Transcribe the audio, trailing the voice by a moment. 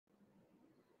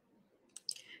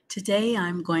Today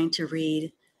I'm going to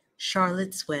read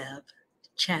Charlotte's Web,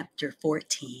 Chapter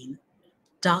 14,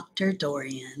 Dr.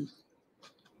 Dorian.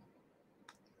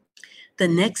 The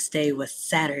next day was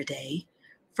Saturday.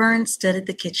 Fern stood at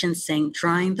the kitchen sink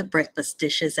drying the breakfast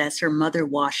dishes as her mother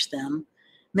washed them.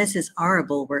 Mrs.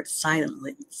 Arable worked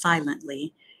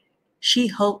silently. She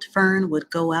hoped Fern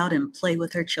would go out and play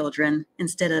with her children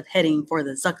instead of heading for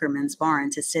the Zuckerman's barn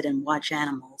to sit and watch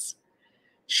animals.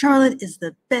 "Charlotte is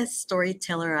the best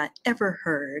storyteller I ever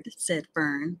heard," said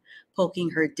Fern, poking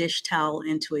her dish towel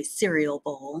into a cereal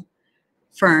bowl.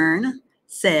 "Fern,"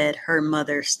 said her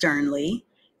mother sternly,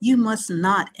 "you must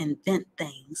not invent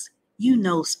things. You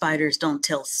know spiders don't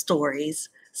tell stories.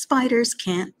 Spiders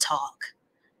can't talk."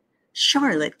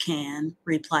 "Charlotte can,"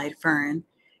 replied Fern.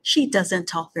 "She doesn't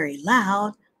talk very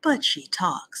loud, but she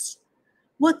talks."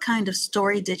 "What kind of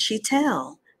story did she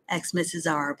tell?" asked Mrs.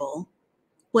 Arable.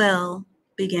 "Well,"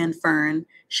 began Fern,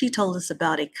 "she told us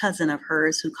about a cousin of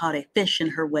hers who caught a fish in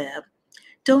her web.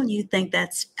 Don't you think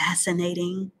that's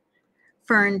fascinating?"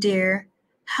 "Fern, dear,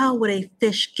 how would a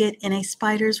fish get in a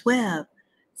spider's web?"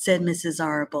 said Mrs.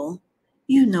 Arable.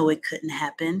 "You know it couldn't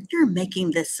happen. You're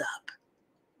making this up."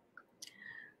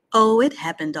 "Oh, it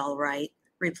happened all right,"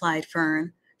 replied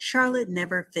Fern. "Charlotte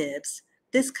never fibs.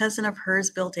 This cousin of hers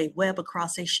built a web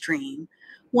across a stream.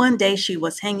 One day she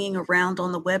was hanging around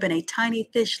on the web and a tiny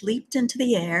fish leaped into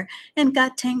the air and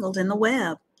got tangled in the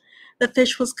web. The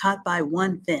fish was caught by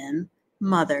one fin,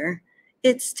 Mother.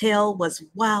 Its tail was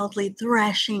wildly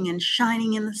thrashing and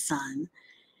shining in the sun.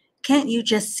 Can't you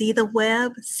just see the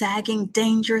web sagging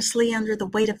dangerously under the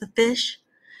weight of the fish?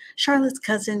 Charlotte's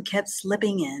cousin kept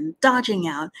slipping in, dodging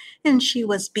out, and she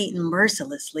was beaten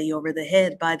mercilessly over the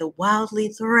head by the wildly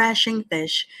thrashing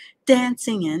fish,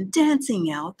 dancing in,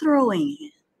 dancing out, throwing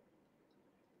in."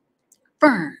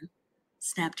 "Fern,"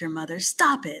 snapped her mother,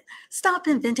 "stop it. Stop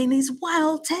inventing these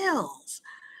wild tales."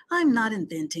 "I'm not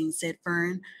inventing," said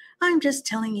Fern. "I'm just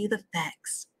telling you the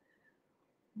facts."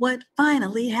 "What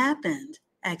finally happened?"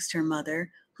 asked her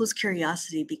mother, whose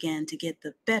curiosity began to get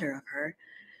the better of her.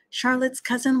 "Charlotte's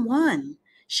cousin won.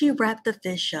 She wrapped the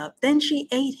fish up. Then she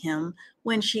ate him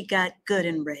when she got good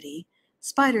and ready.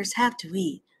 Spiders have to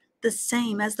eat, the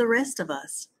same as the rest of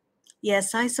us."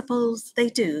 "Yes, I suppose they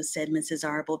do," said Mrs.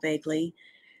 Arable vaguely.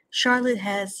 "Charlotte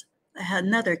has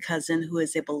another cousin who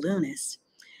is a balloonist.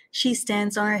 She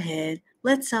stands on her head,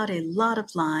 lets out a lot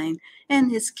of line,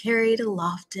 and is carried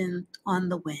aloft on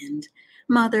the wind.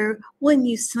 Mother, wouldn't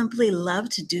you simply love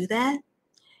to do that?"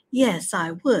 "Yes,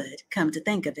 I would, come to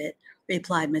think of it,"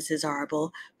 replied Mrs.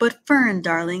 Arable. "But Fern,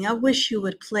 darling, I wish you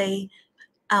would play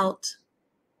out."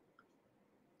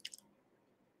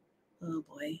 Oh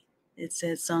boy, it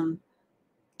says some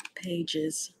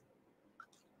pages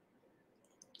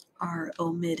are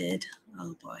omitted.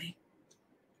 Oh boy.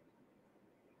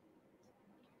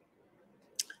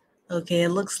 Okay, it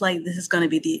looks like this is going to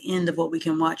be the end of what we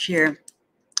can watch here,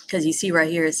 because you see right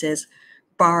here it says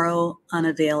borrow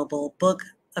unavailable, book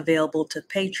available to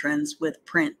patrons with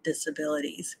print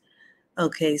disabilities.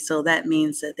 Okay, so that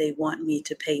means that they want me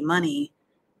to pay money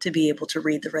to be able to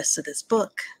read the rest of this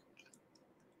book.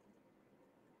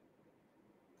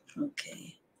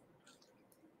 Okay,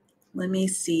 let me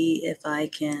see if I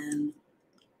can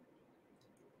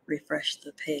refresh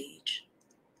the page.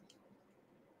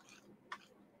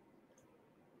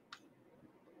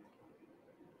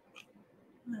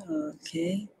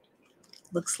 Okay,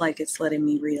 looks like it's letting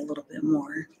me read a little bit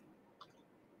more.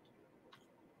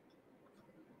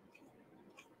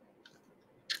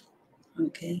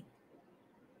 Okay,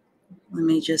 let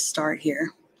me just start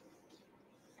here.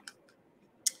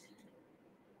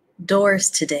 "Doors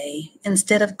today.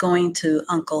 Instead of going to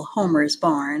Uncle Homer's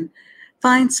barn,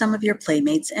 find some of your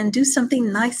playmates and do something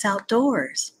nice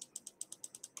outdoors."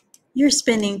 "You're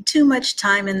spending too much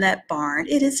time in that barn.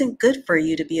 It isn't good for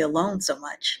you to be alone so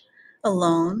much."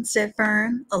 "Alone?" said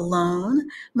Fern. "Alone?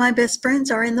 My best friends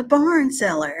are in the barn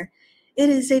cellar. It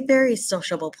is a very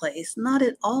sociable place, not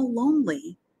at all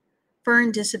lonely."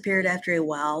 Fern disappeared after a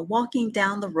while, walking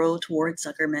down the road toward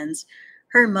Zuckerman's.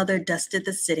 Her mother dusted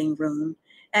the sitting room.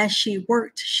 As she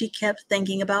worked, she kept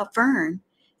thinking about Fern.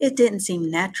 It didn't seem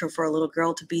natural for a little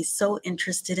girl to be so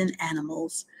interested in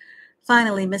animals.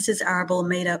 Finally, Mrs. Arable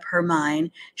made up her mind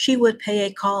she would pay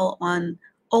a call on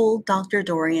old Dr.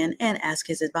 Dorian and ask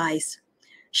his advice.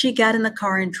 She got in the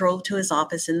car and drove to his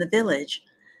office in the village.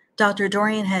 Dr.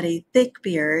 Dorian had a thick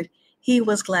beard. He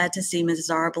was glad to see Mrs.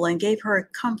 Arable and gave her a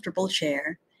comfortable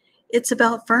chair. "It's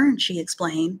about Fern," she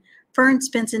explained. "Fern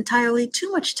spends entirely too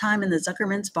much time in the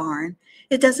Zuckerman's barn.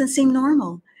 It doesn't seem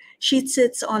normal. She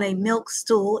sits on a milk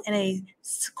stool in a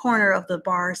corner of the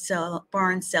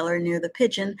barn cellar near the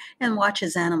pigeon and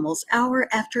watches animals hour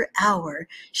after hour.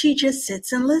 She just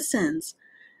sits and listens.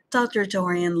 Dr.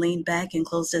 Dorian leaned back and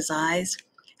closed his eyes.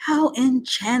 How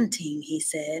enchanting, he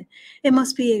said. It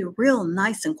must be real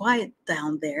nice and quiet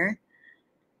down there.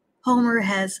 Homer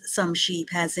has some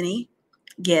sheep, hasn't he?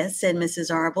 Yes, said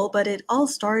Mrs. Arble, but it all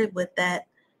started with that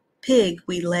pig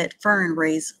we let Fern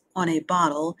raise on a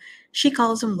bottle. She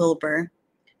calls him Wilbur.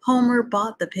 Homer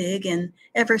bought the pig, and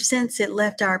ever since it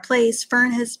left our place,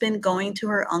 Fern has been going to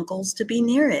her uncle's to be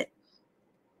near it.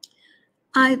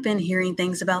 I've been hearing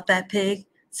things about that pig,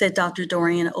 said Dr.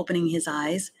 Dorian, opening his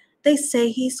eyes. They say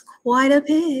he's quite a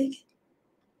pig.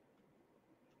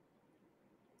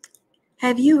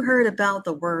 Have you heard about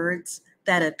the words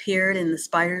that appeared in the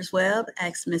spider's web?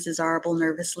 Asked Mrs. Arble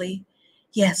nervously.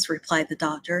 Yes, replied the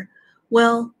doctor.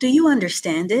 Well, do you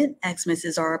understand it? Asked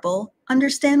Mrs. Arble.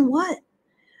 Understand what?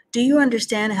 Do you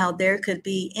understand how there could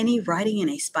be any writing in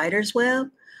a spider's web?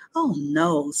 Oh,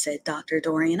 no, said Dr.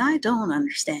 Dorian. I don't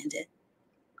understand it.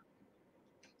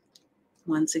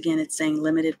 Once again, it's saying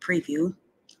limited preview.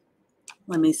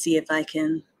 Let me see if I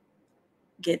can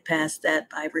get past that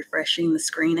by refreshing the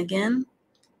screen again.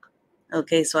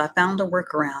 Okay, so I found a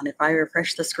workaround. If I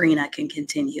refresh the screen, I can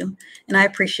continue. And I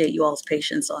appreciate you all's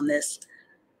patience on this.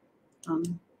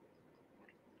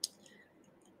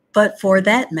 But for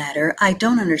that matter, I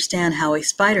don't understand how a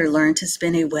spider learned to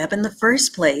spin a web in the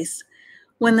first place.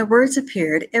 When the words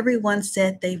appeared, everyone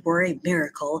said they were a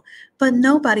miracle, but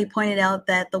nobody pointed out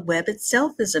that the web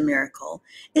itself is a miracle.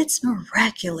 It's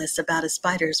miraculous about a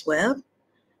spider's web,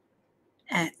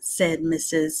 said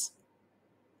Mrs.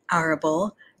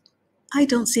 Arable. I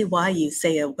don't see why you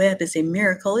say a web is a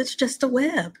miracle. It's just a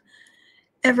web.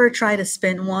 Ever try to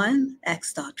spin one?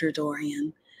 Asked Dr.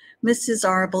 Dorian. Mrs.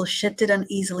 Arble shifted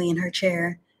uneasily in her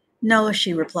chair. No,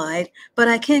 she replied, but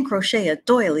I can crochet a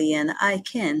doily and I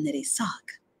can knit a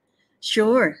sock.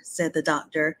 Sure, said the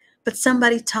doctor, but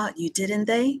somebody taught you, didn't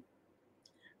they?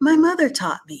 My mother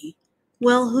taught me.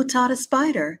 Well, who taught a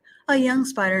spider? A young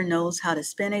spider knows how to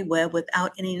spin a web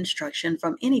without any instruction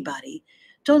from anybody.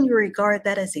 Don't you regard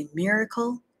that as a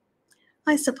miracle?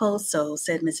 I suppose so,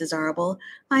 said Mrs. Arble.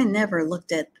 I never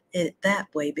looked at it that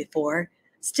way before.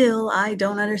 Still, I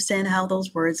don't understand how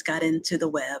those words got into the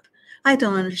web. I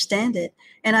don't understand it,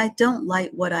 and I don't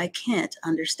like what I can't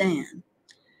understand.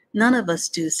 None of us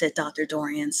do, said Dr.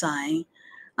 Dorian, sighing.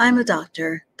 I'm a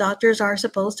doctor. Doctors are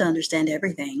supposed to understand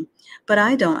everything, but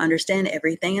I don't understand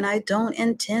everything, and I don't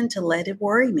intend to let it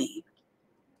worry me.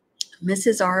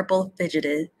 Mrs. Arble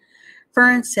fidgeted.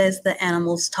 Fern says the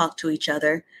animals talk to each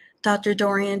other. Dr.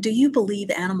 Dorian, do you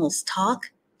believe animals talk?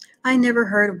 I never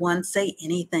heard one say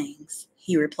anything,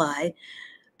 he replied,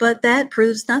 but that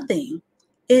proves nothing.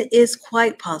 It is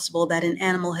quite possible that an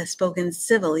animal has spoken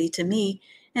civilly to me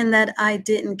and that I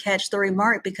didn't catch the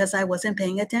remark because I wasn't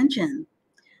paying attention.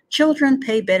 Children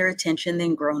pay better attention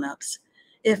than grown-ups.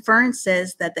 If Fern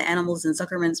says that the animals in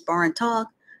Zuckerman's barn talk,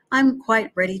 I'm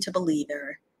quite ready to believe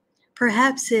her.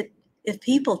 Perhaps if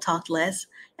people talked less,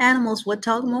 animals would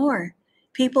talk more.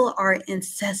 People are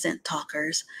incessant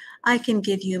talkers. I can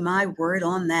give you my word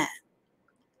on that.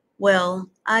 Well,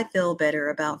 I feel better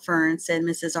about Fern, said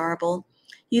Mrs. Arble.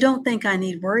 You don't think I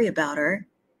need worry about her?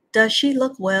 Does she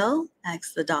look well?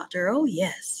 Asked the doctor. Oh,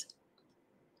 yes.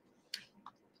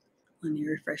 Let me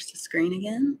refresh the screen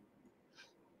again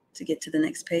to get to the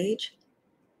next page.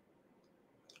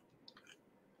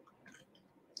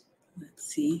 Let's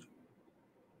see.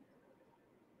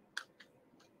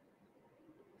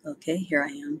 Okay, here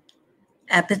I am.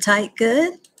 Appetite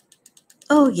good?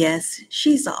 Oh, yes,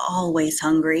 she's always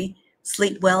hungry.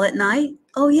 Sleep well at night?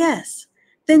 Oh, yes.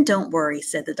 Then don't worry,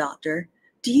 said the doctor.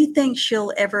 Do you think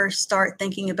she'll ever start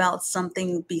thinking about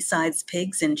something besides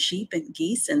pigs and sheep and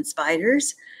geese and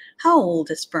spiders? How old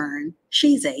is Fern?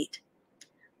 She's 8.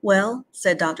 Well,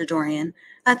 said Dr. Dorian,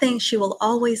 I think she will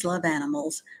always love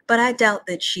animals, but I doubt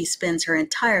that she spends her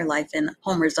entire life in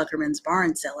Homer Zuckerman's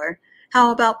barn cellar.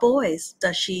 How about boys?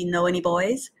 Does she know any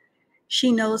boys?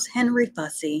 She knows Henry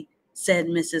Fussy, said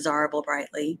Mrs. Arble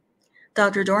brightly.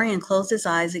 Dr. Dorian closed his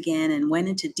eyes again and went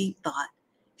into deep thought.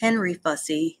 Henry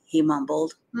Fussy, he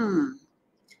mumbled.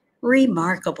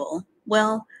 Remarkable.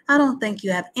 Well, I don't think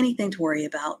you have anything to worry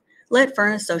about. Let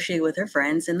Fern associate with her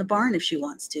friends in the barn if she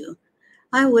wants to.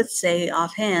 I would say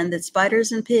offhand that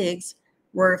spiders and pigs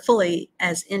were fully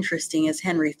as interesting as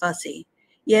Henry Fussy.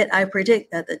 Yet I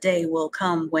predict that the day will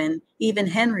come when even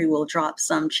Henry will drop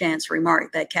some chance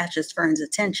remark that catches Fern's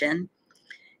attention.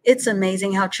 It's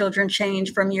amazing how children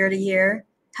change from year to year.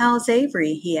 How's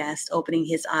Avery? He asked, opening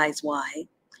his eyes wide.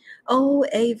 Oh,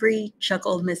 Avery,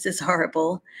 chuckled Mrs.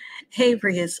 Horrible.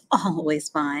 Avery is always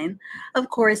fine. Of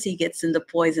course, he gets into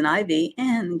poison ivy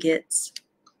and gets...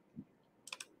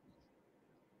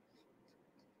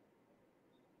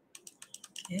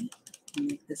 Okay,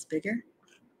 make this bigger.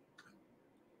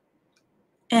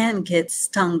 And gets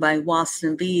stung by wasps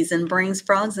and bees and brings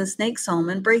frogs and snakes home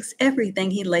and breaks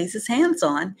everything he lays his hands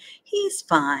on. He's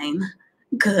fine.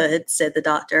 Good, said the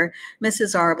doctor.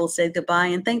 Mrs. Horrible said goodbye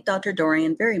and thanked Dr.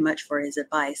 Dorian very much for his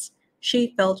advice.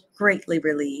 She felt greatly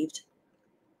relieved.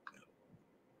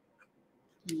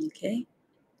 Okay.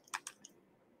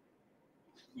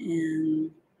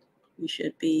 And we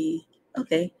should be,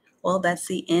 okay. Well, that's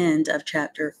the end of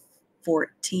chapter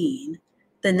 14.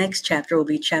 The next chapter will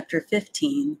be chapter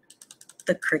 15,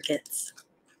 the crickets.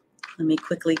 Let me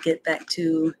quickly get back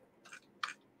to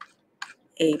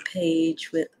a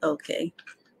page with, okay.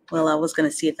 Well, I was going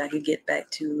to see if I could get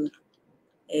back to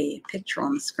a picture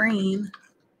on the screen.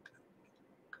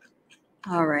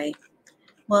 All right.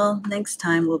 Well, next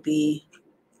time will be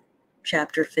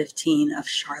chapter 15 of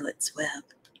Charlotte's Web.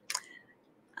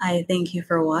 I thank you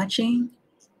for watching,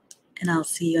 and I'll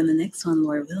see you on the next one,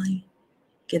 Lord willing.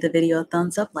 Give the video a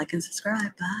thumbs up, like, and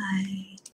subscribe. Bye.